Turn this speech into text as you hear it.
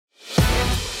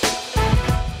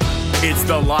It's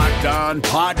the Locked On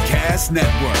Podcast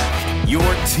Network, your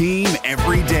team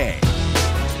every day.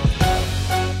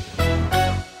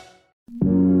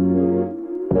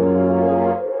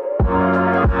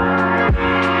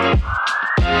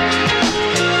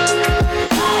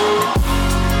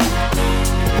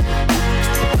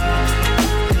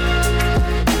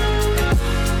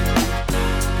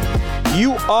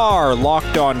 You are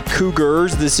Locked On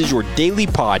Cougars. This is your daily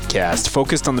podcast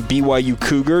focused on the BYU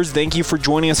Cougars. Thank you for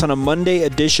joining us on a Monday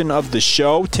edition of the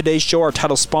show. Today's show, our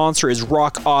title sponsor is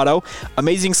Rock Auto.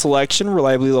 Amazing selection,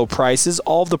 reliably low prices,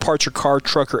 all of the parts your car,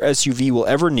 truck, or SUV will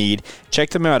ever need.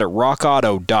 Check them out at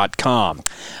rockauto.com.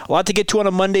 A lot to get to on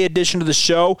a Monday edition of the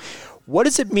show. What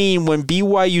does it mean when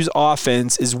BYU's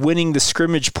offense is winning the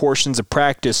scrimmage portions of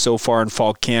practice so far in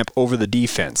fall camp over the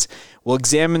defense? We'll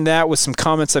examine that with some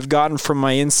comments I've gotten from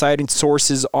my insider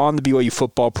sources on the BYU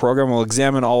football program. We'll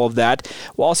examine all of that.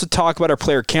 We'll also talk about our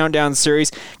player countdown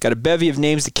series. Got a bevy of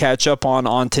names to catch up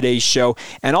on today's show.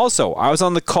 And also, I was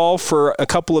on the call for a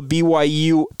couple of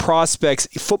BYU prospects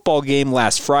football game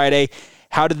last Friday.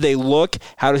 How did they look?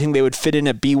 How do you think they would fit in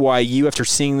at BYU after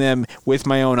seeing them with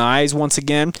my own eyes once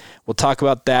again? We'll talk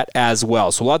about that as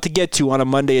well. So a lot to get to on a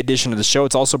Monday edition of the show.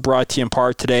 It's also brought to you in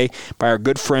part today by our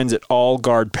good friends at All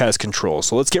Guard Pest Control.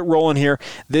 So let's get rolling here.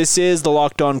 This is the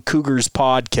Locked On Cougars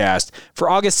podcast for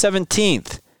August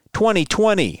 17th,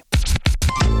 2020.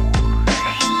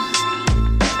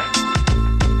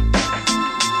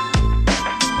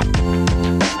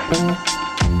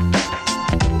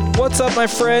 What's up, my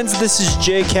friends? This is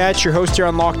Jay Katz, your host here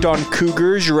on Locked On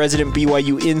Cougars, your resident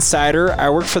BYU insider. I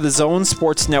work for the Zone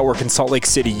Sports Network in Salt Lake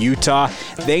City, Utah.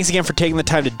 Thanks again for taking the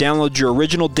time to download your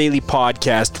original daily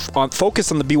podcast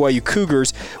focused on the BYU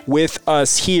Cougars with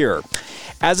us here.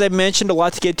 As I mentioned, a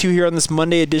lot to get to here on this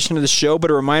Monday edition of the show,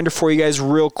 but a reminder for you guys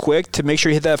real quick to make sure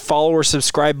you hit that follow or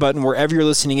subscribe button wherever you're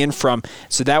listening in from,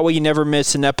 so that way you never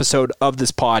miss an episode of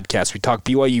this podcast. We talk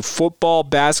BYU football,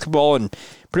 basketball, and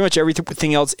pretty much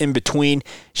everything else in between,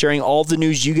 sharing all the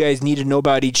news you guys need to know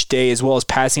about each day, as well as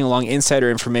passing along insider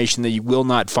information that you will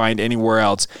not find anywhere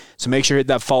else. So make sure to hit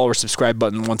that follow or subscribe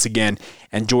button once again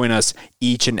and join us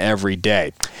each and every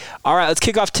day. All right, let's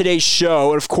kick off today's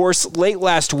show. And of course, late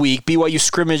last week, BYU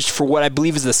scrimmaged for what I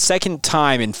believe is the second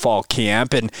time in fall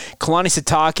camp. And Kalani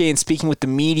Sitake, in speaking with the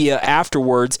media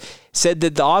afterwards, said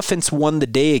that the offense won the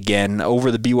day again over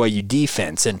the BYU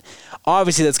defense. And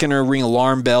obviously, that's going to ring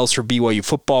alarm bells for BYU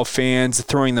football fans,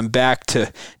 throwing them back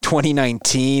to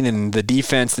 2019 and the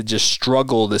defense that just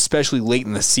struggled, especially late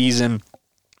in the season.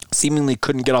 Seemingly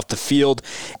couldn't get off the field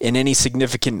in any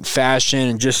significant fashion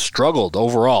and just struggled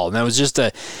overall. And that was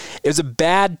it was a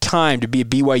bad time to be a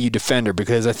BYU defender,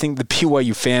 because I think the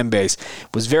BYU fan base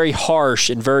was very harsh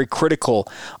and very critical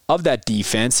of that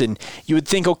defense. And you would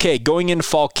think, okay, going into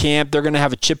fall camp, they're going to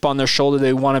have a chip on their shoulder.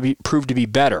 They want to prove to be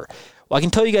better. Well, I can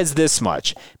tell you guys this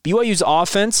much. BYU's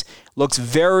offense looks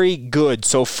very good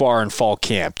so far in fall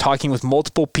camp. Talking with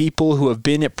multiple people who have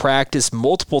been at practice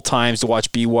multiple times to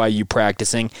watch BYU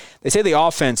practicing, they say the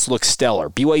offense looks stellar.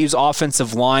 BYU's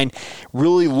offensive line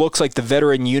really looks like the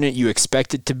veteran unit you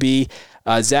expect it to be.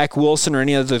 Zach Wilson or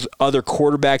any other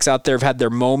quarterbacks out there have had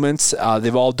their moments.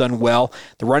 They've all done well.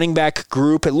 The running back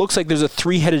group, it looks like there's a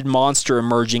three-headed monster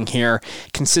emerging here,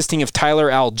 consisting of Tyler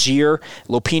Algier,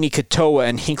 Lopini Katoa,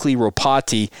 and Hinckley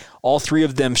Ropati. All three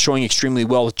of them showing extremely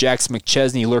well, with Jackson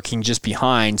McChesney lurking just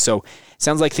behind. So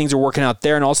sounds like things are working out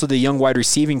there, and also the young wide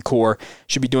receiving core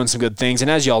should be doing some good things. And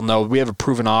as y'all know, we have a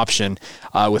proven option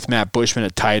with Matt Bushman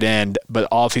at tight end, but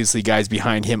obviously guys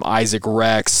behind him, Isaac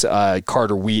Rex,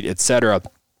 Carter Wheat, etc.,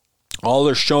 all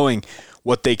are showing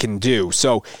what they can do.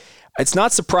 So it's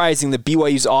not surprising that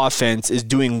BYU's offense is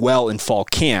doing well in fall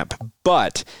camp,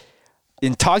 but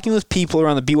in talking with people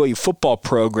around the BYU football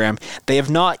program, they have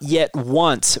not yet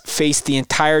once faced the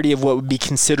entirety of what would be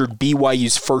considered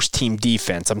BYU's first-team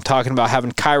defense. I'm talking about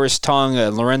having Kairos Tonga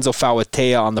and Lorenzo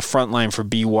Fauatea on the front line for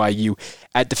BYU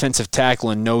at defensive tackle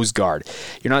and nose guard.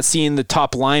 You're not seeing the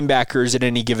top linebackers at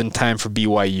any given time for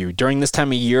BYU. During this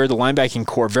time of year, the linebacking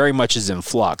core very much is in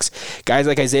flux. Guys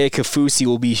like Isaiah Kafusi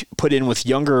will be put in with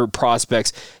younger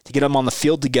prospects to get them on the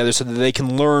field together so that they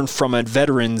can learn from a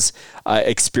veteran's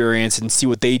experience and see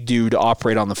what they do to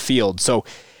operate on the field. So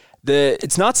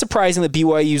it's not surprising that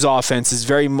BYU's offense is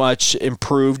very much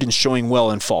improved and showing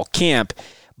well in fall camp,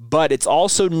 but it's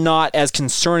also not as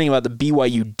concerning about the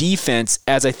BYU defense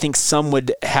as I think some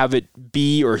would have it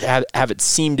be or have it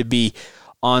seem to be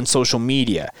on social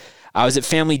media. I was at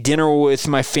family dinner with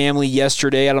my family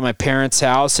yesterday out of my parents'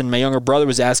 house, and my younger brother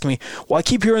was asking me, well, I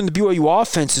keep hearing the BYU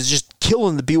offense is just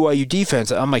killing the BYU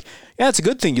defense. I'm like, yeah, it's a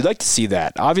good thing. You'd like to see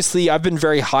that. Obviously, I've been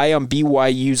very high on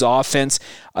BYU's offense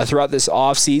throughout this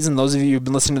offseason. Those of you who've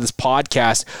been listening to this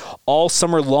podcast all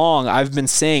summer long, I've been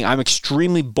saying I'm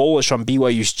extremely bullish on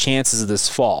BYU's chances this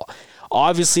fall.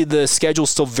 Obviously, the schedule is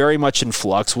still very much in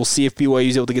flux. We'll see if BYU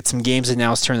is able to get some games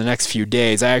announced here in the next few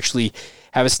days. I actually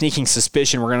have a sneaking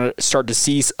suspicion we're going to start to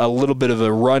see a little bit of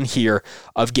a run here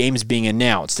of games being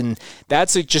announced. And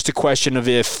that's just a question of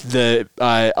if the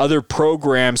other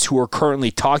programs who are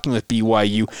currently talking with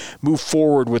BYU move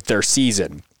forward with their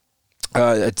season.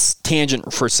 It's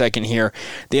tangent for a second here.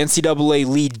 The NCAA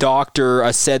lead doctor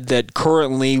said that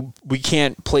currently we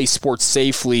can't play sports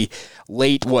safely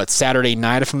late, Saturday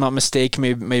night, if I'm not mistaken,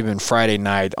 maybe even Friday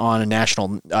night on a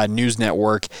national news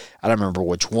network. I don't remember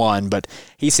which one, but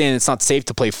he's saying it's not safe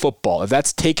to play football. If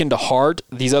that's taken to heart,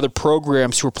 these other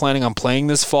programs who are planning on playing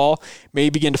this fall may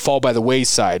begin to fall by the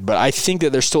wayside. But I think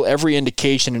that there's still every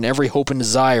indication and every hope and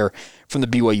desire from the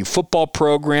BYU football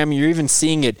program. You're even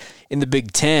seeing it in the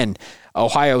Big Ten.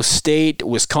 Ohio State,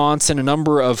 Wisconsin, a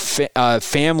number of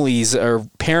families or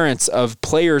parents of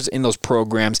players in those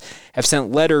programs have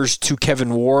sent letters to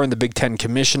Kevin Warren, the Big Ten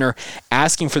commissioner,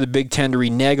 asking for the Big Ten to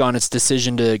renege on its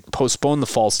decision to postpone the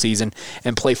fall season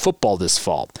and play football this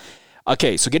fall.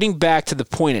 Okay, so getting back to the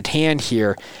point at hand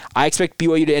here, I expect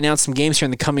BYU to announce some games here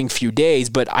in the coming few days,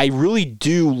 but I really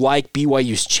do like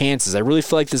BYU's chances. I really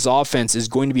feel like this offense is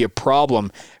going to be a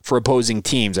problem for opposing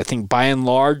teams. I think by and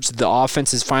large, the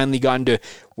offense has finally gotten to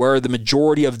where the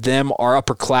majority of them are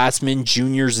upperclassmen,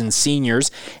 juniors, and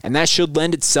seniors, and that should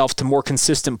lend itself to more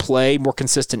consistent play, more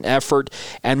consistent effort,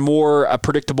 and more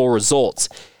predictable results.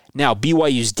 Now,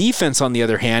 BYU's defense, on the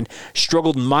other hand,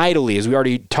 struggled mightily, as we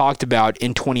already talked about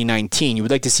in 2019. You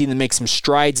would like to see them make some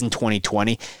strides in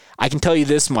 2020. I can tell you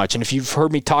this much, and if you've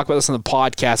heard me talk about this on the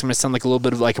podcast, I'm going to sound like a little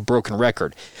bit of like a broken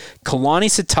record. Kalani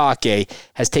Sitake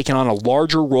has taken on a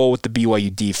larger role with the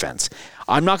BYU defense.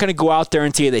 I'm not going to go out there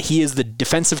and say that he is the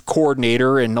defensive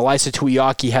coordinator and Elisa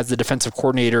Tuiaki has the defensive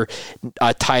coordinator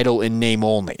title in name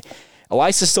only.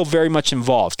 Elisa's still very much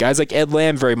involved. Guys like Ed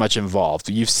Lamb very much involved.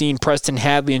 You've seen Preston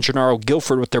Hadley and Gennaro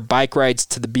Guilford with their bike rides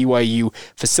to the BYU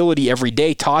facility every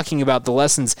day talking about the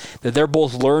lessons that they're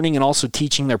both learning and also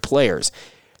teaching their players.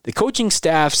 The coaching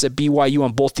staffs at BYU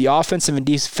on both the offensive and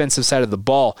defensive side of the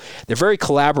ball, they're very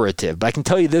collaborative. But I can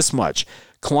tell you this much.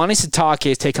 Kalani Sitake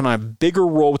has taken on a bigger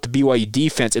role with the BYU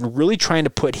defense and really trying to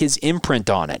put his imprint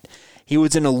on it. He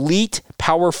was an elite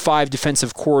Power 5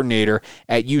 defensive coordinator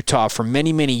at Utah for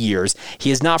many, many years. He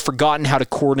has not forgotten how to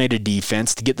coordinate a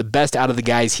defense to get the best out of the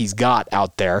guys he's got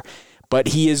out there, but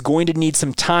he is going to need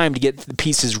some time to get the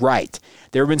pieces right.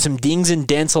 There have been some dings and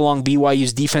dents along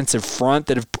BYU's defensive front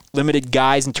that have limited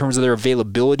guys in terms of their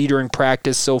availability during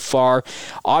practice so far.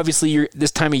 Obviously,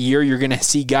 this time of year, you're going to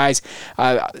see guys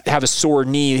have a sore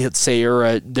knee, let's say,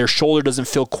 or their shoulder doesn't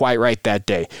feel quite right that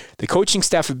day. The coaching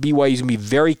staff at BYU is going to be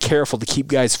very careful to keep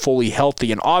guys fully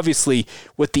healthy. And obviously,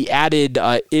 with the added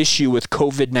issue with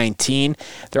COVID-19,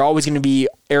 they're always going to be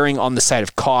erring on the side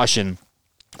of caution,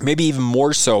 maybe even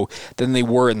more so than they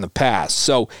were in the past.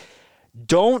 So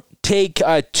don't take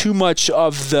too much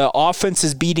of the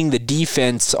offenses beating the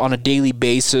defense on a daily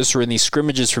basis or in these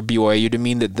scrimmages for BYU to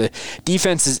mean that the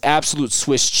defense is absolute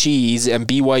Swiss cheese and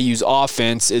BYU's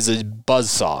offense is a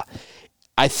buzzsaw.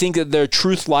 I think that the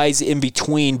truth lies in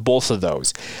between both of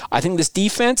those. I think this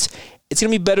defense, it's going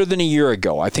to be better than a year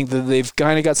ago. I think that they've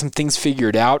kind of got some things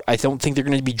figured out. I don't think they're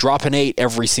going to be dropping 8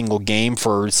 every single game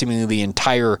for seemingly the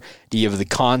entirety of the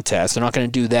contest. They're not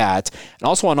going to do that. And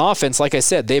also on offense, like I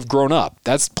said, they've grown up.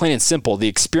 That's plain and simple. The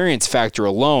experience factor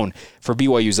alone for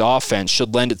BYU's offense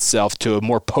should lend itself to a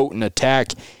more potent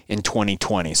attack in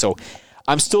 2020. So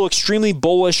I'm still extremely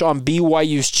bullish on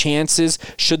BYU's chances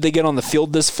should they get on the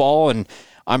field this fall, and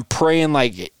I'm praying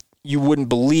like you wouldn't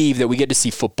believe that we get to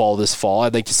see football this fall.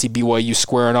 I'd like to see BYU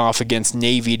squaring off against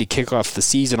Navy to kick off the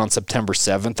season on September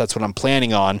 7th. That's what I'm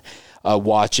planning on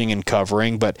watching and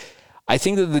covering. But I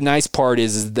think that the nice part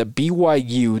is that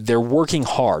BYU, they're working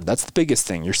hard. That's the biggest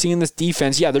thing. You're seeing this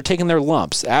defense. Yeah, they're taking their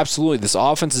lumps. Absolutely. This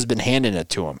offense has been handing it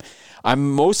to them.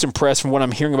 I'm most impressed from what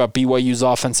I'm hearing about BYU's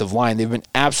offensive line. They've been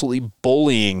absolutely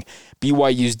bullying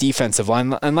BYU's defensive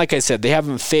line. And like I said, they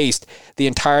haven't faced the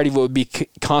entirety of what would be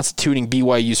constituting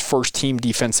BYU's first-team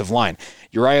defensive line.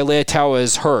 Uriah Leataua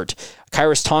is hurt.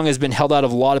 Kairos Tonga has been held out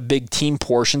of a lot of big team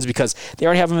portions because they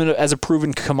already have him as a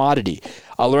proven commodity.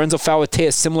 Lorenzo Fauatea,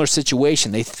 a similar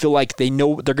situation. They feel like they know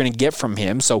what they're going to get from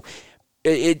him. So,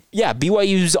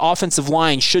 BYU's offensive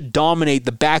line should dominate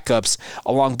the backups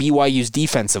along BYU's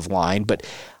defensive line. But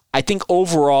I think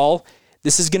overall,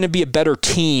 this is going to be a better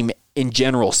team in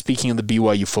general, speaking of the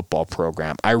BYU football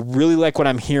program. I really like what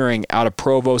I'm hearing out of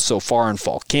Provo so far in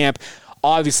fall camp.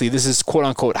 Obviously, this is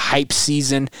quote-unquote hype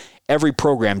season. Every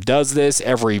program does this.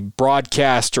 Every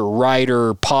broadcaster,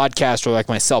 writer, podcaster like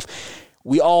myself,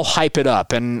 we all hype it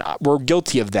up, and we're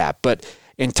guilty of that. But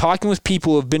in talking with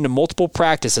people who have been to multiple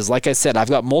practices, like I said, I've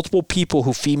got multiple people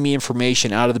who feed me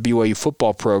information out of the BYU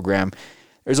football program.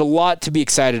 There's a lot to be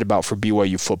excited about for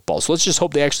BYU football. So let's just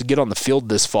hope they actually get on the field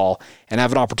this fall and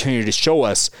have an opportunity to show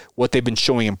us what they've been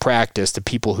showing in practice to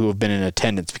people who have been in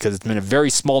attendance, because it's been a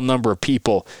very small number of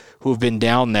people who have been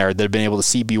down there that have been able to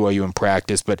see BYU in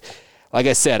practice. But like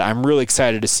I said, I'm really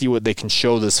excited to see what they can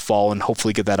show this fall and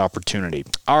hopefully get that opportunity.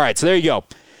 All right, so there you go.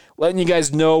 Letting you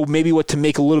guys know maybe what to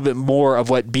make a little bit more of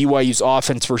what BYU's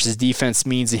offense versus defense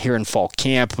means here in fall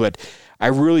camp. But I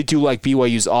really do like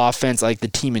BYU's offense. I like the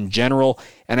team in general,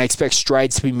 and I expect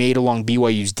strides to be made along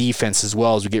BYU's defense as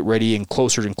well as we get ready and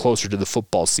closer to the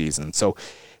football season. So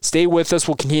stay with us.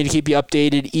 We'll continue to keep you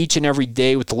updated each and every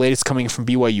day with the latest coming from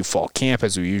BYU fall camp,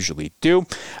 as we usually do.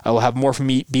 I will have more from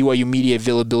BYU media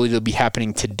availability that will be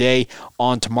happening today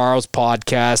on tomorrow's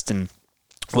podcast, and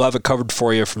we'll have it covered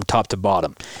for you from top to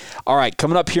bottom. All right,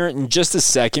 coming up here in just a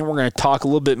second, we're going to talk a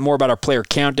little bit more about our player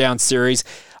countdown series.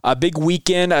 A big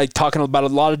weekend, talking about a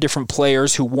lot of different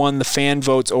players who won the fan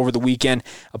votes over the weekend.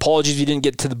 Apologies if you didn't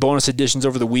get to the bonus editions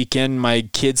over the weekend. My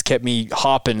kids kept me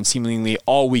hopping seemingly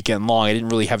all weekend long. I didn't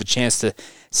really have a chance to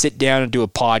sit down and do a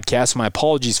podcast. My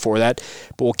apologies for that.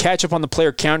 But we'll catch up on the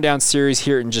player countdown series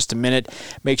here in just a minute.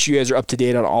 Make sure you guys are up to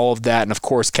date on all of that. And, of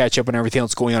course, catch up on everything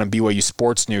that's going on in BYU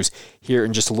sports news here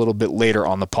in just a little bit later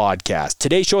on the podcast.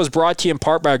 Today's show is brought to you in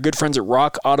part by our good friends at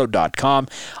rockauto.com.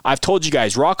 I've told you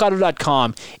guys,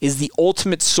 rockauto.com is the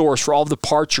ultimate source for all of the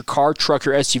parts your car, truck,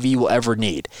 or SUV will ever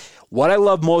need. What I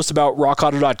love most about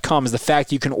rockauto.com is the fact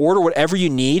that you can order whatever you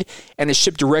need and it's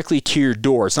shipped directly to your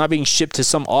door. It's not being shipped to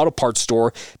some auto parts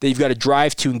store that you've got to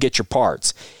drive to and get your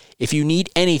parts. If you need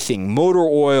anything, motor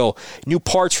oil, new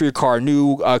parts for your car,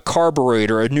 new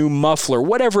carburetor, a new muffler,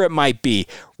 whatever it might be,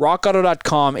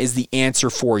 rockauto.com is the answer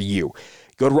for you.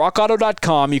 Go to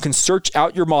rockauto.com. You can search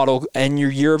out your model and your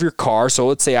year of your car. So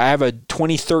let's say I have a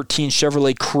 2013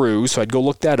 Chevrolet Cruze, so I'd go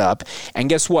look that up. And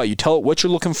guess what? You tell it what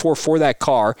you're looking for that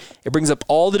car. It brings up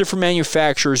all the different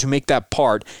manufacturers who make that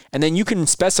part, and then you can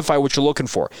specify what you're looking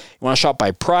for. You want to shop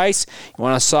by price. You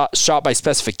want to shop by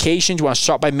specifications. You want to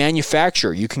shop by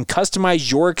manufacturer. You can customize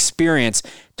your experience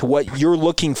to what you're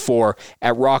looking for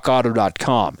at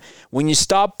rockauto.com. When you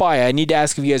stop by, I need to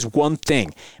ask of you guys one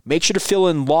thing. Make sure to fill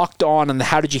in Locked On the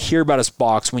How Did You Hear About Us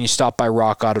box when you stop by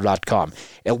rockauto.com.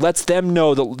 It lets them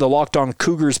know that the Locked On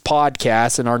Cougars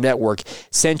podcast and our network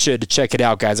sent you to check it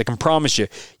out, guys. I can promise you,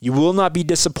 you will not be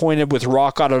disappointed with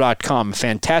rockauto.com. A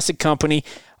fantastic company,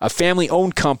 a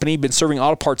family-owned company, been serving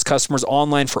auto parts customers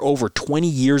online for over 20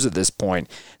 years at this point.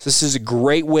 So this is a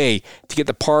great way to get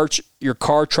the parts your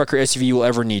car, truck, or SUV will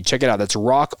ever need. Check it out. That's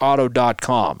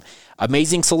rockauto.com.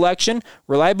 Amazing selection,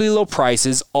 reliably low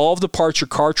prices, all of the parts your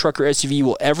car, truck, or SUV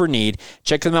will ever need.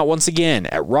 Check them out once again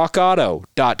at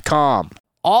rockauto.com.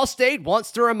 Allstate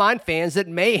wants to remind fans that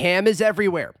mayhem is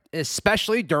everywhere,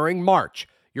 especially during March.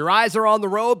 Your eyes are on the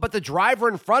road, but the driver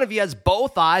in front of you has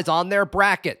both eyes on their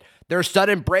bracket. Their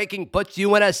sudden braking puts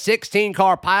you in a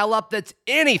 16-car pileup that's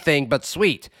anything but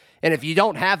sweet. And if you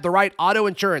don't have the right auto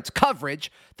insurance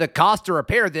coverage, the cost to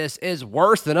repair this is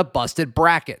worse than a busted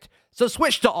bracket. So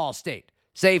switch to Allstate,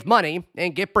 save money,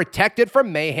 and get protected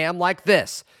from mayhem like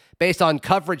this. Based on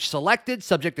coverage selected,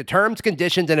 subject to terms,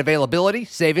 conditions, and availability,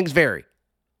 savings vary.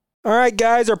 All right,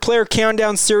 guys, our player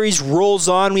countdown series rolls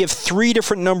on. We have 3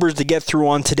 different numbers to get through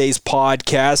on today's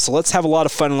podcast, so let's have a lot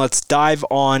of fun. Let's dive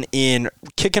on in.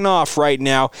 Kicking off right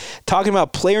now, talking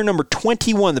about player number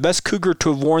 21, the best Cougar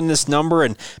to have worn this number.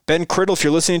 And Ben Criddle, if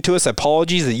you're listening to us,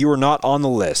 apologies that you are not on the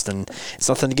list. And it's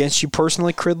nothing against you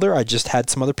personally, Criddler. I just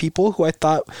had some other people who I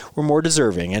thought were more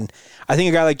deserving. And I think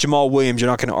a guy like Jamal Williams,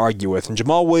 you're not going to argue with. And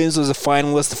Jamal Williams was a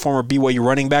finalist, the former BYU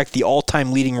running back, the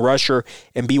all-time leading rusher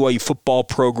in BYU football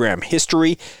program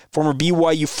history. Former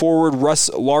BYU forward Russ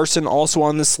Larson also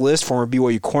on this list. Former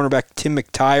BYU cornerback Tim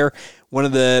McTire, one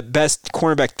of the best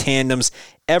cornerback tandems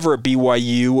ever at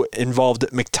BYU, involved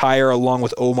McTire along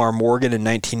with Omar Morgan in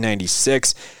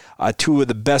 1996. 2 of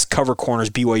the best cover corners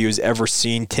BYU has ever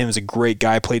seen. Tim's a great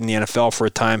guy, played in the NFL for a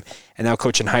time, and now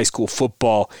coaching high school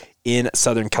football in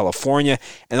Southern California.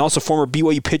 And also former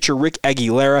BYU pitcher Rick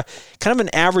Aguilera, kind of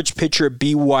an average pitcher at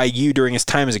BYU during his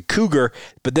time as a Cougar,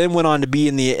 but then went on to be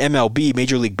in the MLB,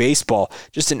 Major League Baseball.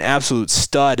 Just an absolute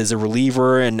stud as a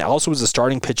reliever, and also was a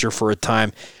starting pitcher for a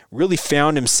time. Really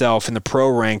found himself in the pro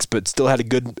ranks, but still had a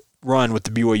good run with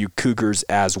the BYU Cougars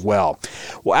as well.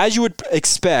 Well, as you would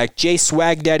expect, Jay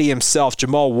Swag Daddy himself,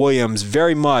 Jamal Williams,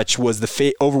 very much was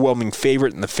the overwhelming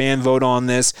favorite in the fan vote on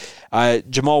this.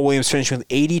 Jamal Williams finished with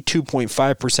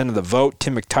 82.5% of the vote,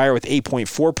 Tim McTire with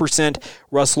 8.4%,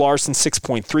 Russ Larson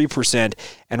 6.3%,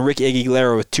 and Rick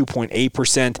Aguilera with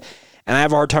 2.8%. And I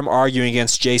have a hard time arguing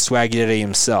against Jay Swag Daddy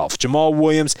himself. Jamal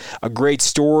Williams, a great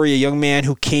story, a young man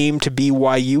who came to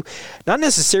BYU, not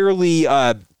necessarily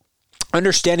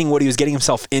understanding what he was getting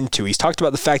himself into. He's talked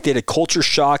about the fact that he had a culture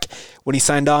shock when he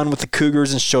signed on with the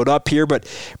Cougars and showed up here, but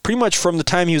pretty much from the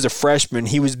time he was a freshman,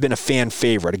 he was been a fan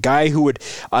favorite. A guy who would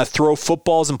throw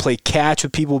footballs and play catch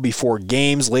with people before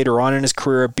games later on in his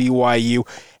career at BYU,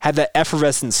 had that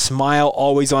effervescent smile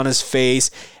always on his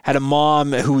face, had a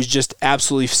mom who was just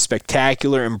absolutely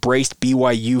spectacular, embraced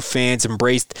BYU fans,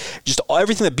 embraced just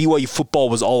everything that BYU football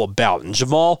was all about. And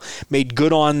Jamal made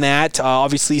good on that.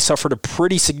 Obviously suffered a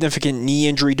pretty significant knee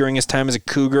injury during his time as a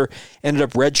Cougar, ended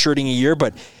up redshirting a year,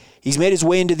 but he's made his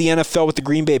way into the NFL with the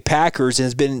Green Bay Packers and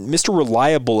has been Mr.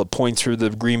 Reliable at points for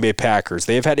the Green Bay Packers.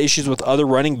 They have had issues with other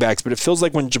running backs, but it feels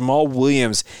like when Jamal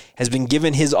Williams has been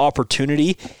given his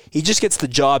opportunity, he just gets the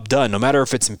job done, no matter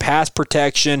if it's in pass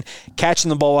protection, catching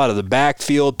the ball out of the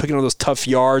backfield, picking up those tough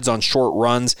yards on short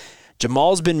runs.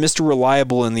 Jamal's been Mr.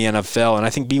 Reliable in the NFL, and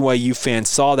I think BYU fans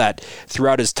saw that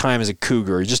throughout his time as a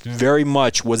Cougar. He just very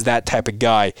much was that type of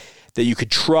guy that you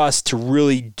could trust to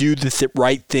really do the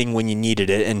right thing when you needed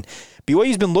it. And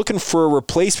BYU's been looking for a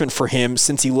replacement for him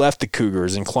since he left the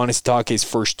Cougars in Kalani Sitake's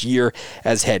first year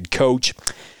as head coach.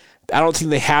 I don't think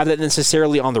they have that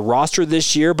necessarily on the roster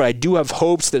this year, but I do have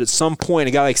hopes that at some point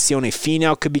a guy like Sione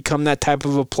Finau could become that type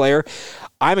of a player.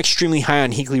 I'm extremely high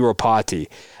on Hinkley Ropati.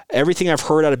 Everything I've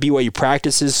heard out of BYU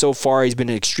practices so far, he's been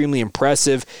extremely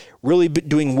impressive, really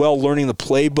doing well learning the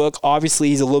playbook. Obviously,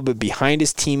 he's a little bit behind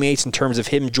his teammates in terms of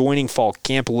him joining fall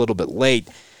camp a little bit late.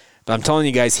 But I'm telling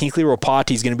you guys, Hinkley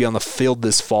Ropati is going to be on the field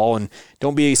this fall, and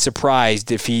don't be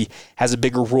surprised if he has a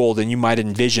bigger role than you might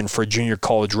envision for a junior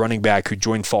college running back who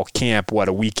joined fall camp,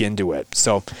 a week into it.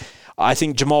 So I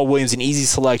think Jamal Williams, an easy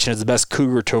selection, is the best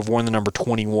Cougar to have worn the number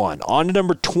 21. On to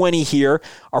number 20 here.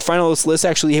 Our finalist list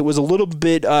actually was a little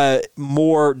bit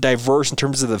more diverse in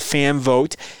terms of the fan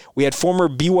vote. We had former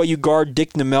BYU guard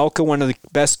Dick Nemelka, one of the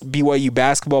best BYU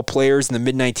basketball players in the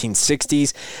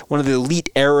mid-1960s, one of the elite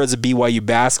eras of BYU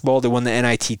basketball. They won the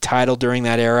NIT title during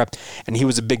that era, and he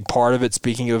was a big part of it,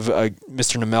 speaking of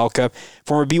Mr. Nemelka.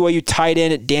 Former BYU tight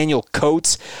end Daniel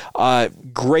Coates,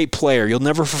 great player. You'll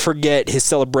never forget his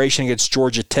celebration against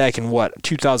Georgia Tech in,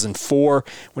 2004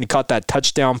 when he caught that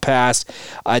touchdown pass.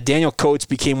 Daniel Coates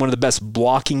became one of the best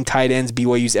blocking tight ends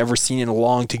BYU's ever seen in a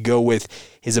long to go with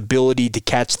his ability to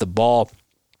catch the ball.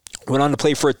 Went on to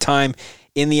play for a time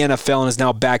in the NFL and is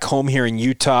now back home here in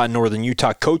Utah, northern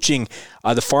Utah, coaching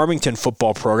the Farmington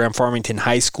football program, Farmington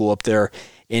High School up there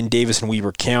in Davis and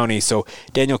Weber County. So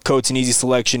Daniel Coates, an easy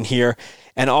selection here.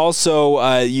 And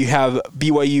also you have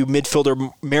BYU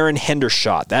midfielder Maren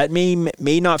Hendershot. That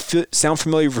may not sound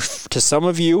familiar to some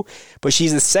of you, but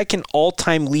she's the second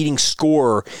all-time leading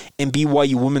scorer in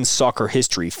BYU women's soccer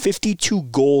history. 52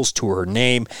 goals to her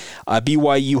name.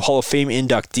 BYU Hall of Fame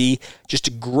inductee. Just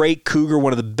a great Cougar,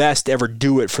 one of the best to ever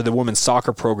do it for the women's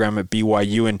soccer program at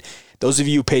BYU. And those of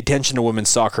you who pay attention to women's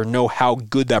soccer know how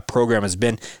good that program has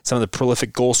been. Some of the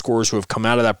prolific goal scorers who have come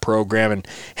out of that program, and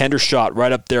Hendershot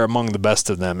right up there among the best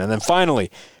of them. And then finally,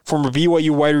 former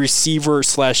BYU wide receiver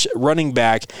 / running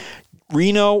back,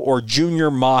 Reno or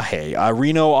Junior Mahe.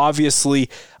 Reno,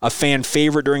 obviously a fan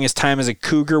favorite during his time as a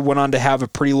Cougar, went on to have a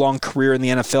pretty long career in the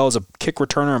NFL as a kick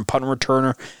returner and punt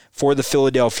returner for the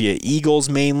Philadelphia Eagles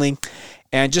mainly,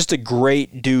 and just a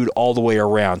great dude all the way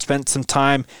around. Spent some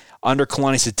time under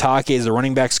Kalani Sitake as the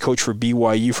running backs coach for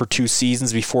BYU for 2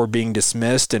 seasons before being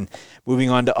dismissed and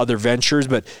moving on to other ventures.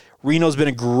 But Reno's been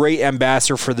a great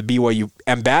ambassador for the BYU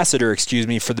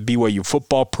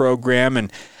football program,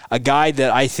 and a guy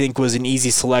that I think was an easy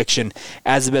selection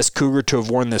as the best Cougar to have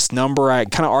worn this number. I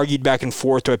kind of argued back and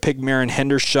forth. Do I pick Maren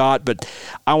Hendershot? But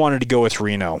I wanted to go with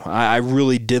Reno. I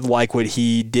really did like what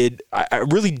he did. I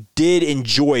really did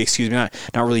enjoy, not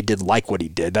really did like what he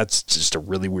did. That's just a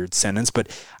really weird sentence.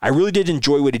 But I really did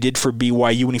enjoy what he did for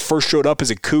BYU. When he first showed up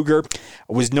as a Cougar,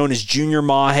 was known as Junior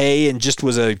Mahe and just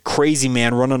was a crazy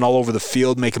man running all over the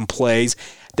field, making plays.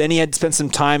 Then he had spent some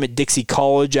time at Dixie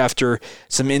College after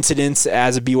some incidents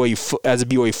as a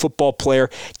BYU football player.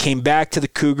 Came back to the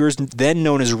Cougars, then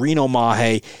known as Reno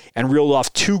Mahe, and reeled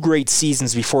off 2 great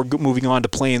seasons before moving on to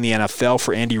play in the NFL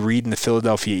for Andy Reid and the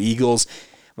Philadelphia Eagles.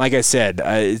 like I said,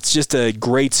 it's just a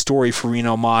great story for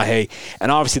Reno Mahe.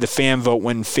 And obviously the fan vote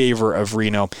went in favor of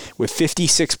Reno, with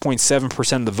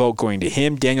 56.7% of the vote going to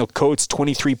him. Daniel Coates,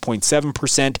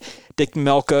 23.7%. Dick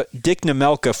Nemelka,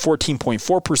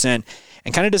 14.4%.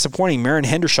 And kind of disappointing, Marin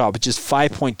Hendershot with just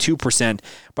 5.2%.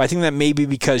 But I think that may be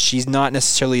because she's not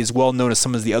necessarily as well known as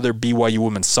some of the other BYU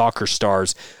women's soccer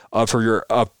stars of her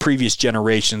previous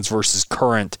generations versus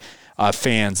current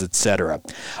fans, etc.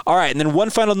 All right, and then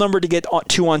one final number to get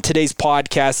to on today's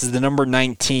podcast is the number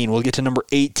 19. We'll get to number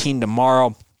 18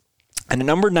 tomorrow. And the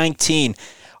number 19,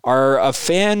 our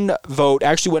fan vote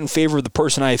actually went in favor of the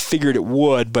person I figured it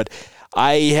would, but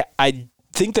I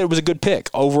think that it was a good pick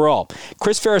overall.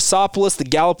 Chris Farasopoulos, the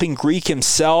galloping Greek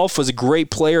himself, was a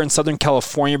great player in Southern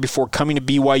California before coming to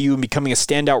BYU and becoming a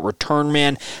standout return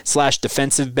man /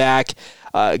 defensive back.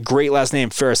 Great last name,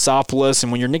 Farasopoulos,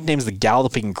 and when your nickname's the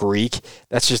Galloping Greek,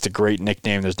 that's just a great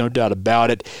nickname. There's no doubt about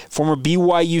it. Former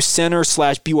BYU center /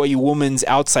 BYU women's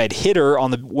outside hitter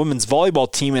on the women's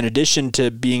volleyball team, in addition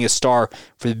to being a star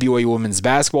for the BYU women's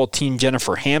basketball team.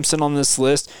 Jennifer Hampson on this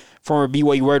list. Former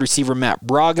BYU wide receiver Matt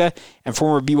Braga, and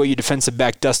former BYU defensive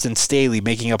back Dustin Staley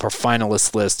making up our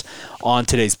finalist list on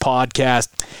today's podcast.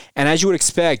 And as you would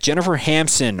expect, Jennifer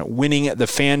Hampson winning the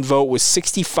fan vote with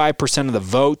 65% of the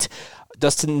vote.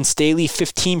 Dustin Staley,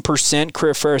 15%.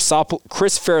 Chris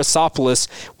Farasopoulos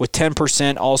with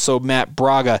 10%. Also Matt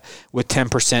Braga with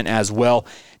 10% as well.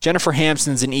 Jennifer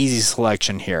Hampson's an easy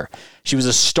selection here. She was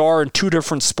a star in 2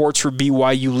 different sports for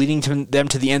BYU, leading them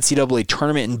to the NCAA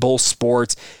tournament in both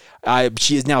sports.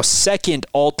 She is now second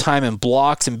all-time in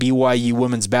blocks in BYU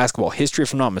women's basketball history,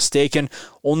 if I'm not mistaken.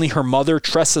 Only her mother,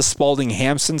 Tressa Spalding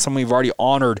Hampson, someone we've already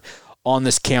honored on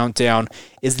this countdown,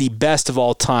 is the best of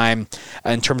all time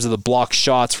in terms of the block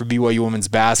shots for BYU women's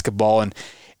basketball. And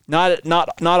not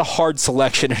a hard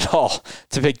selection at all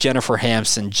to pick Jennifer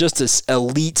Hampson, just this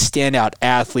elite standout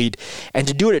athlete, and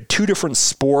to do it at 2 different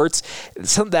sports,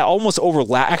 something that almost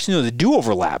overlap. Actually, no, they do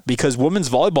overlap, because women's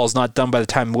volleyball is not done by the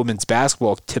time women's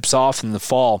basketball tips off in the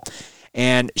fall.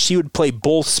 And she would play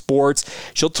both sports.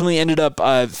 She ultimately ended up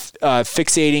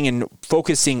fixating and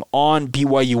focusing on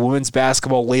BYU women's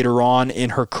basketball later on in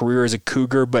her career as a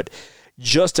Cougar, but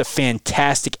just a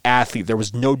fantastic athlete. There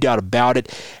was no doubt about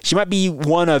it. She might be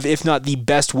one of, if not the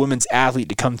best women's athlete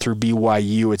to come through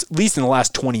BYU. It's at least in the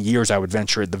last 20 years, I would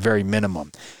venture, at the very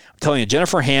minimum. I'm telling you,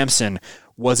 Jennifer Hampson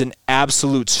was an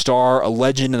absolute star, a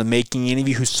legend in the making. Any of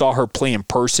you who saw her play in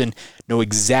person know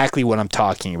exactly what I'm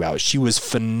talking about. She was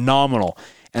phenomenal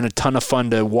and a ton of fun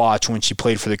to watch when she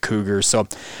played for the Cougars. So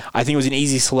I think it was an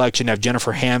easy selection to have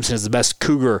Jennifer Hampson as the best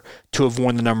Cougar to have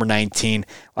worn the number 19.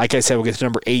 Like I said, we'll get to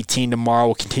number 18 tomorrow.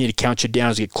 We'll continue to count you down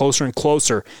as we get closer and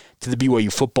closer to the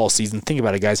BYU football season. Think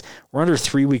about it, guys. We're under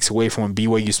 3 weeks away from when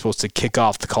BYU is supposed to kick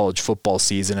off the college football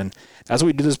season, and that's what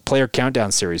we do this player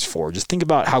countdown series for. Just think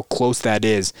about how close that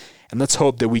is, and let's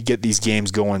hope that we get these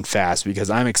games going fast, because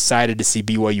I'm excited to see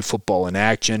BYU football in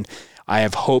action. I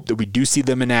have hope that we do see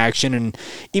them in action, and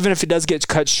even if it does get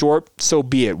cut short, so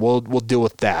be it. We'll deal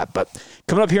with that. But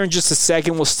coming up here in just a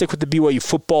second, we'll stick with the BYU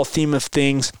football theme of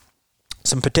things.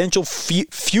 Some potential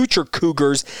future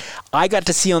Cougars I got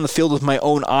to see on the field with my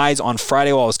own eyes on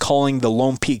Friday while I was calling the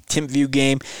Lone Peak Timpview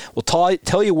game. We'll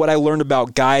tell you what I learned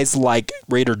about guys like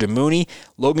Raider Demooney,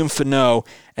 Logan Fano,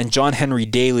 and John Henry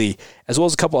Daley, as well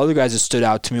as a couple other guys that stood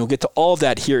out to me. We'll get to all of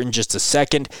that here in just a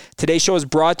second. Today's show is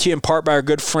brought to you in part by our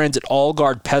good friends at All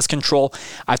Guard Pest Control.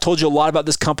 I've told you a lot about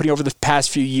this company over the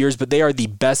past few years, but they are the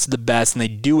best of the best, and they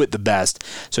do it the best.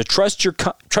 So trust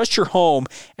your home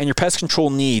and your pest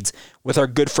control needs with our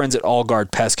good friends at All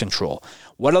Guard Pest Control.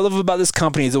 What I love about this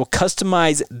company is it will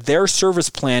customize their service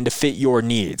plan to fit your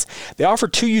needs. They offer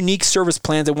 2 unique service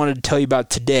plans I wanted to tell you about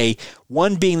today.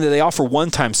 One being that they offer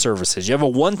one-time services. You have a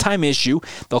one-time issue,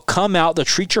 they'll come out, they'll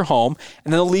treat your home,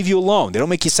 and then they'll leave you alone. They don't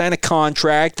make you sign a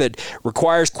contract that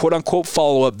requires quote-unquote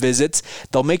follow-up visits.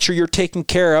 They'll make sure you're taken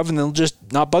care of, and they'll just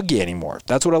not bug you anymore.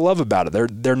 That's what I love about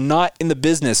it. They're not in the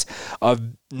business of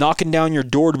knocking down your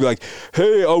door to be like,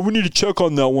 hey, we need to check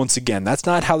on that once again. That's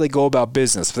not how they go about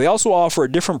business. But they also offer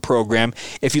a different program.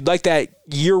 If you'd like that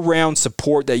year-round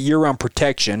support, that year-round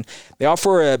protection, they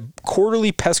offer a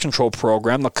quarterly pest control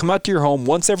program. They'll come out to your home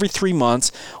once every 3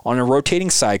 months on a rotating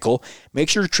cycle. Make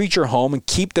sure to treat your home and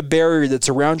keep the barrier that's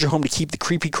around your home to keep the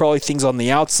creepy crawly things on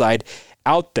the outside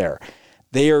out there.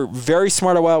 They are very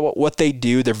smart about what they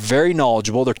do. They're very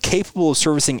knowledgeable. They're capable of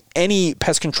servicing any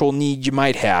pest control need you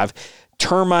might have.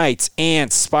 Termites,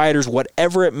 ants, spiders,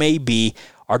 whatever it may be,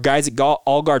 our guys at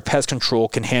All Guard Pest Control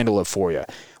can handle it for you.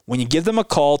 When you give them a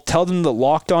call, tell them that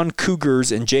Locked On Cougars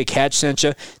and Jake Hatch sent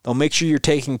you. They'll make sure you're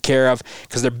taken care of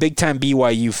because they're big-time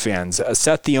BYU fans.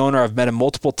 Seth, the owner, I've met him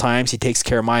multiple times. He takes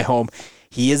care of my home.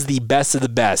 He is the best of the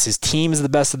best. His team is the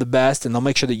best of the best, and they'll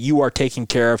make sure that you are taken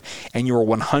care of and you are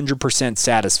 100%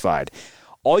 satisfied.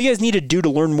 All you guys need to do to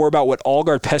learn more about what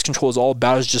Allguard Pest Control is all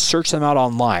about is just search them out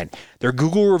online. Their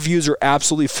Google reviews are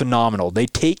absolutely phenomenal. They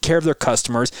take care of their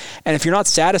customers, and if you're not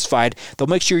satisfied, they'll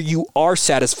make sure you are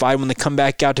satisfied when they come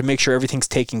back out to make sure everything's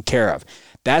taken care of.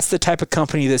 That's the type of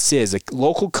company this is, a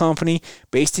local company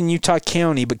based in Utah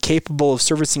County, but capable of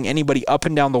servicing anybody up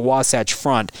and down the Wasatch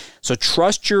Front. So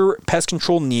trust your pest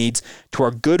control needs to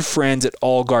our good friends at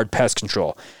Allguard Pest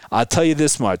Control. I'll tell you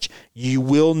this much, you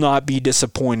will not be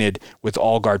disappointed with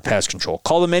Allguard Pest Control.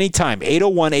 Call them anytime,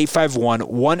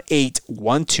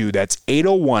 801-851-1812. That's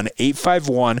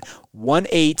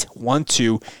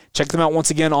 801-851-1812. Check them out once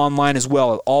again online as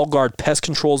well at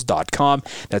allguardpestcontrols.com.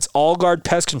 That's Allguard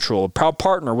Pest Control, a proud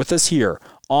partner with us here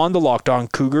on the Locked On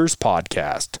Cougars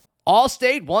podcast.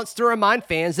 Allstate wants to remind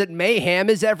fans that mayhem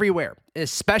is everywhere,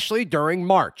 especially during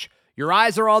March. Your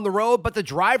eyes are on the road, but the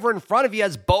driver in front of you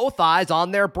has both eyes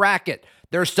on their bracket.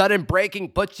 Their sudden braking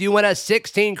puts you in a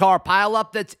 16-car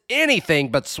pileup that's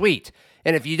anything but sweet.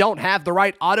 And if you don't have the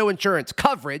right auto insurance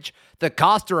coverage, the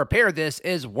cost to repair this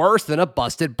is worse than a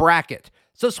busted bracket.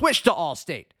 So switch to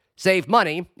Allstate, save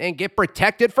money, and get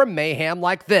protected from mayhem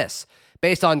like this.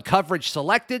 Based on coverage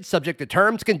selected, subject to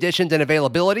terms, conditions, and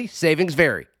availability, savings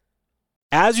vary.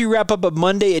 As we wrap up a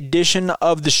Monday edition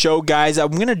of the show, guys,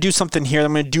 I'm going to do something here that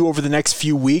I'm going to do over the next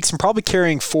few weeks. I'm probably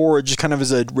carrying forward just kind of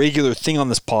as a regular thing on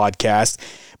this podcast.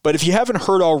 But if you haven't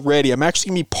heard already, I'm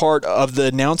actually going to be part of the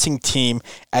announcing team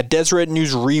at Deseret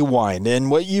News Rewind. And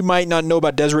what you might not know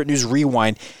about Deseret News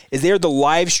Rewind is they're the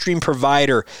live stream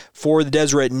provider for the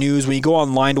Deseret News. When you go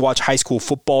online to watch high school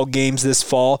football games this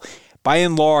fall, by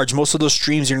and large, most of those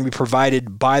streams are going to be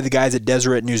provided by the guys at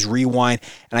Deseret News Rewind,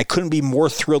 and I couldn't be more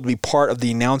thrilled to be part of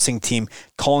the announcing team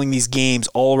calling these games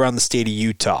all around the state of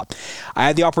Utah. I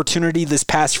had the opportunity this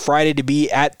past Friday to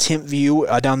be at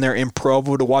Timpview down there in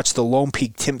Provo to watch the Lone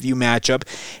Peak Timpview matchup,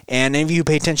 and any of you who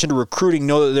pay attention to recruiting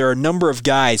know that there are a number of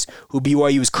guys who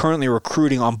BYU is currently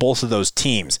recruiting on both of those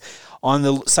teams. On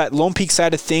the Lone Peak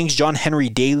side of things, John Henry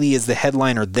Daley is the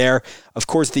headliner there. Of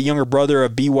course, the younger brother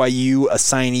of BYU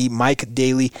assignee Mike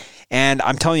Daley. And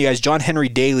I'm telling you guys, John Henry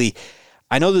Daley,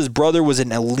 I know that his brother was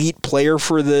an elite player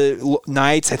for the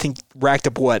Knights. I think racked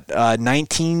up,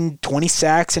 19, 20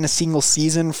 sacks in a single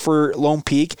season for Lone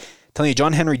Peak. I'm telling you,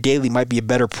 John Henry Daley might be a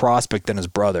better prospect than his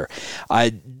brother.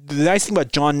 The nice thing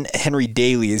about John Henry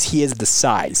Daley is he has the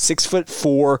size,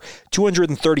 6'4",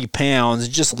 230 pounds,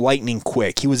 just lightning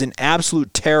quick. He was an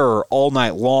absolute terror all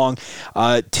night long.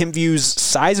 Timpview's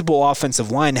sizable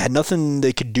offensive line had nothing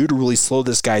they could do to really slow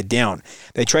this guy down.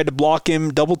 They tried to block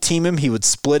him, double team him, he would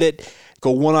split it,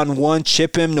 go one-on-one,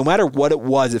 chip him. No matter what it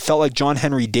was, it felt like John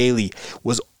Henry Daley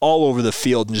was all over the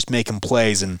field and just making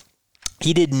plays. And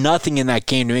he did nothing in that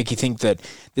game to make you think that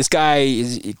this guy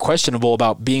is questionable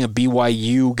about being a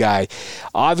BYU guy.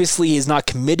 Obviously, he's not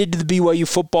committed to the BYU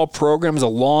football program. It's a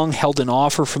long-held-in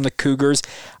offer from the Cougars.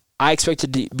 I expect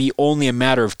it to be only a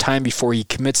matter of time before he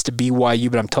commits to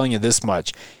BYU, but I'm telling you this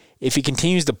much. If he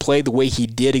continues to play the way he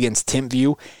did against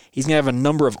Timpview, he's going to have a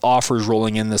number of offers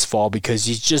rolling in this fall because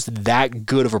he's just that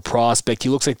good of a prospect. He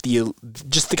looks like the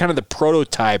kind of the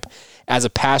prototype as a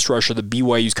pass rusher that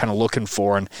BYU's kind of looking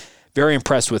for, and very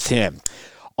impressed with him.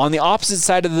 On the opposite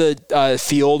side of the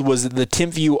field was the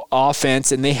Timpview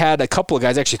offense, and they had a couple of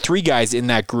guys, actually 3 guys in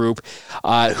that group,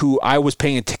 who I was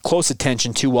paying close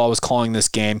attention to while I was calling this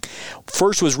game.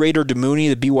 First was Raider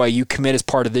DeMooney, the BYU commit as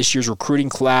part of this year's recruiting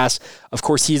class. Of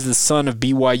course, he's the son of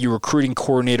BYU recruiting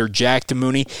coordinator Jack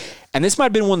DeMooney, and this might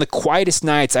have been one of the quietest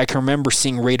nights I can remember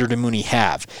seeing Raider DeMooney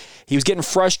have. He was getting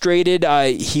frustrated.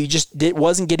 He just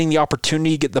wasn't getting the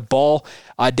opportunity to get the ball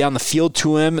down the field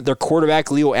to him. Their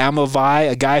quarterback, Leo Amavai,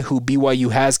 a guy who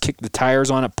BYU has kicked the tires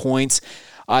on at points,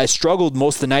 struggled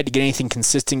most of the night to get anything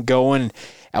consistent going.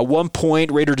 At one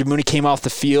point, Raider DeMooney came off the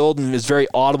field and it was very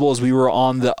audible as we were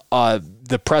on the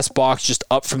press box just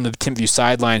up from the Timpview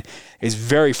sideline. He's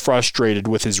very frustrated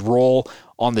with his role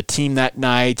on the team that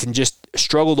night and just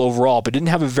struggled overall, but didn't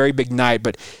have a very big night.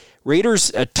 But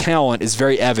Raiders' talent is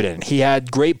very evident. He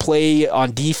had great play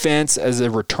on defense as a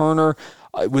returner.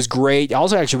 It was great.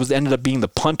 Also, actually, ended up being the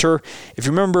punter. If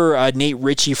you remember Nate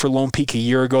Ritchie for Lone Peak a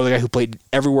year ago, the guy who played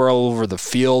everywhere all over the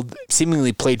field,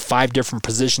 seemingly played 5 different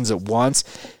positions at once,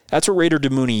 that's what Raider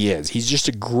DeMooney is. He's just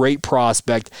a great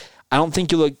prospect. I don't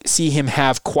think you'll see him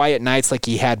have quiet nights like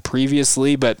he had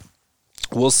previously, but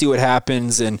we'll see what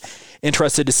happens. And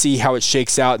interested to see how it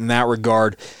shakes out in that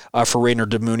regard for Rainer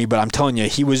DeMooney, but I'm telling you,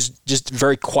 he was just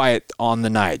very quiet on the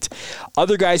night.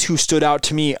 Other guys who stood out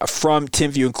to me from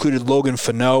Timpview included Logan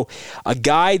Fano, a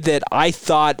guy that I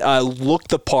thought looked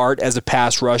the part as a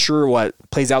pass rusher,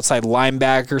 plays outside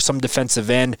linebacker, some defensive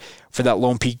end for that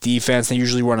Lone Peak defense. They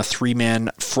usually run a 3-man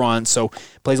front, so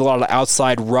plays a lot of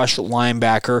outside rush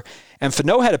linebacker. And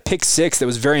Fano had a pick six that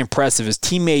was very impressive. His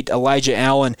teammate Elijah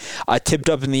Allen tipped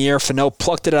up in the air. Fano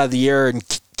plucked it out of the air and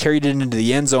carried it into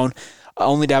the end zone,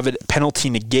 only to have a penalty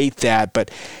negate that.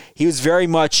 But he was very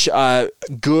much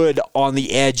good on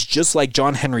the edge, just like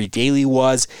John Henry Daley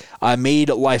was. Made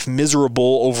life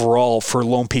miserable overall for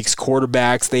Lone Peak's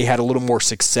quarterbacks. They had a little more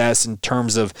success in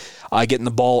terms of getting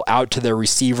the ball out to their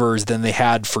receivers than they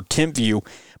had for Timpview.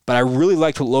 But I really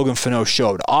liked what Logan Fano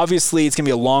showed. Obviously, it's going to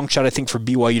be a long shot, I think, for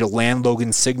BYU to land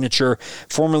Logan's signature,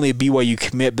 formerly a BYU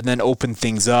commit, but then open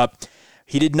things up.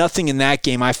 He did nothing in that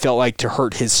game, I felt like, to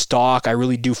hurt his stock. I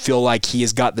really do feel like he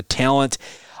has got the talent.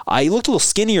 He looked a little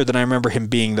skinnier than I remember him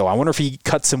being, though. I wonder if he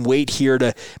cut some weight here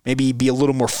to maybe be a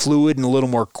little more fluid and a little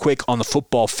more quick on the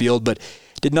football field, but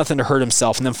did nothing to hurt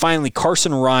himself. And then finally,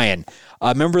 Carson Ryan,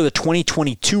 a member of the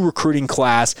 2022 recruiting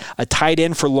class, a tight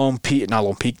end for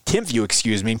Timpview,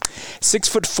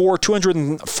 6'4",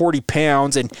 240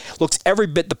 pounds, and looks every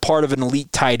bit the part of an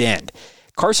elite tight end.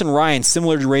 Carson Ryan,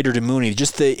 similar to Rainer DeMooney,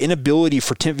 just the inability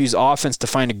for Timpview's offense to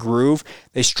find a groove,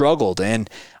 they struggled. And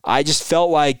I just felt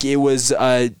like it was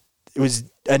a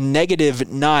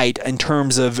negative night in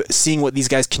terms of seeing what these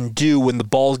guys can do when the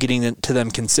ball's getting to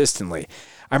them consistently.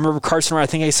 I remember Carson Ryan, I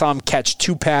think I saw him catch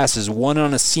 2 passes, one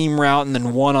on a seam route and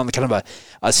then one on the kind of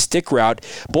a stick route.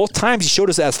 Both times he showed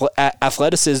his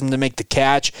athleticism to make the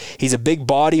catch. He's a big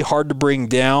body, hard to bring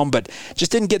down, but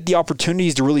just didn't get the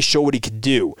opportunities to really show what he could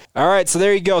do. All right, so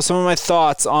there you go. Some of my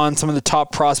thoughts on some of the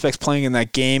top prospects playing in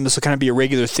that game. This will kind of be a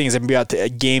regular thing as I'm going to be out to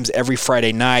games every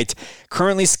Friday night.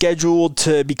 Currently scheduled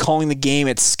to be calling the game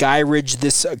at Skyridge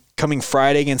this coming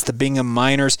Friday against the Bingham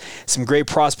Miners. Some great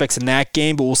prospects in that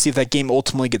game, but we'll see if that game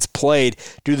ultimately gets played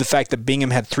due to the fact that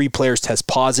Bingham had 3 players test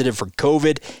positive for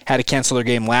COVID, had to cancel their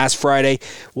game last Friday.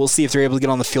 We'll see if they're able to get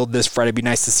on the field this Friday. It'd be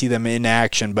nice to see them in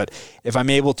action, but if I'm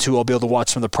able to, I'll be able to watch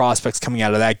some of the prospects coming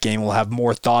out of that game. We'll have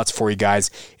more thoughts for you guys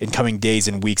in coming days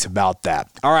and weeks about that.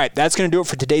 All right, that's going to do it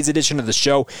for today's edition of the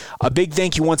show. A big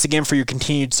thank you once again for your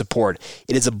continued support.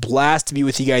 It is a blast to be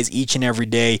with you guys each and every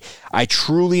day. I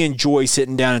truly enjoy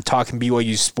sitting down and talking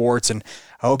BYU sports, and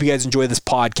I hope you guys enjoy this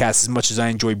podcast as much as I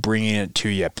enjoy bringing it to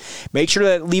you. Make sure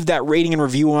to leave that rating and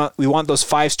review. We want those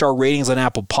 5-star ratings on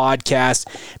Apple Podcasts.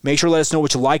 Make sure to let us know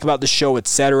what you like about the show,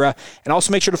 etc. And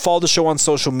also make sure to follow the show on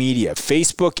social media,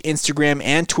 Facebook, Instagram,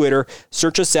 and Twitter.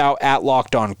 Search us out at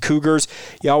Locked On Cougars.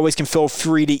 You always can feel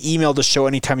free to email the show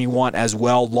anytime you want as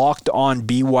well.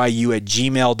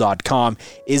 LockedOnBYU@gmail.com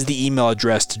is the email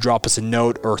address to drop us a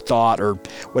note or thought or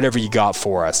whatever you got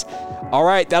for us. All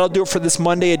right, that'll do it for this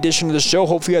Monday edition of the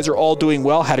show. Hopefully you guys are all doing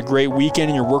well, had a great weekend,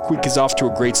 and your work week is off to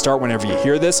a great start whenever you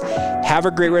hear this. Have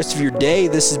a great rest of your day.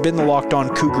 This has been the Locked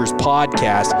On Cougars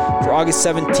podcast for August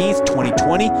 17th,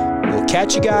 2020. We'll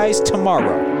catch you guys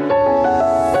tomorrow.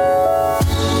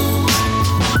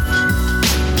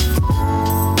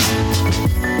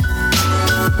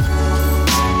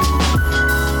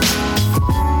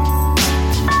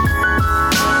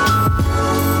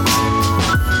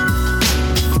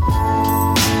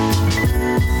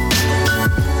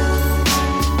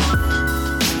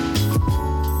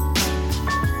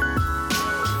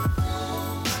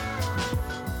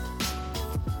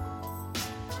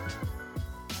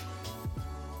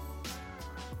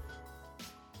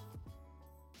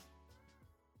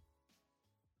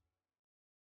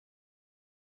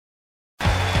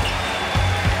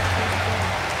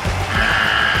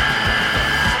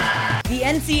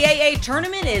 NCAA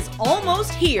tournament is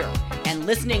almost here, and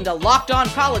listening to Locked On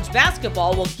College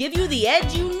Basketball will give you the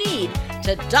edge you need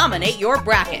to dominate your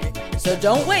bracket. So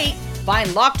don't wait.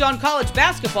 Find Locked On College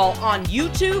Basketball on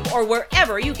YouTube or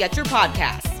wherever you get your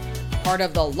podcasts. Part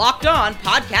of the Locked On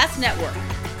Podcast Network.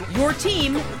 Your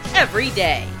team every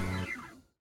day.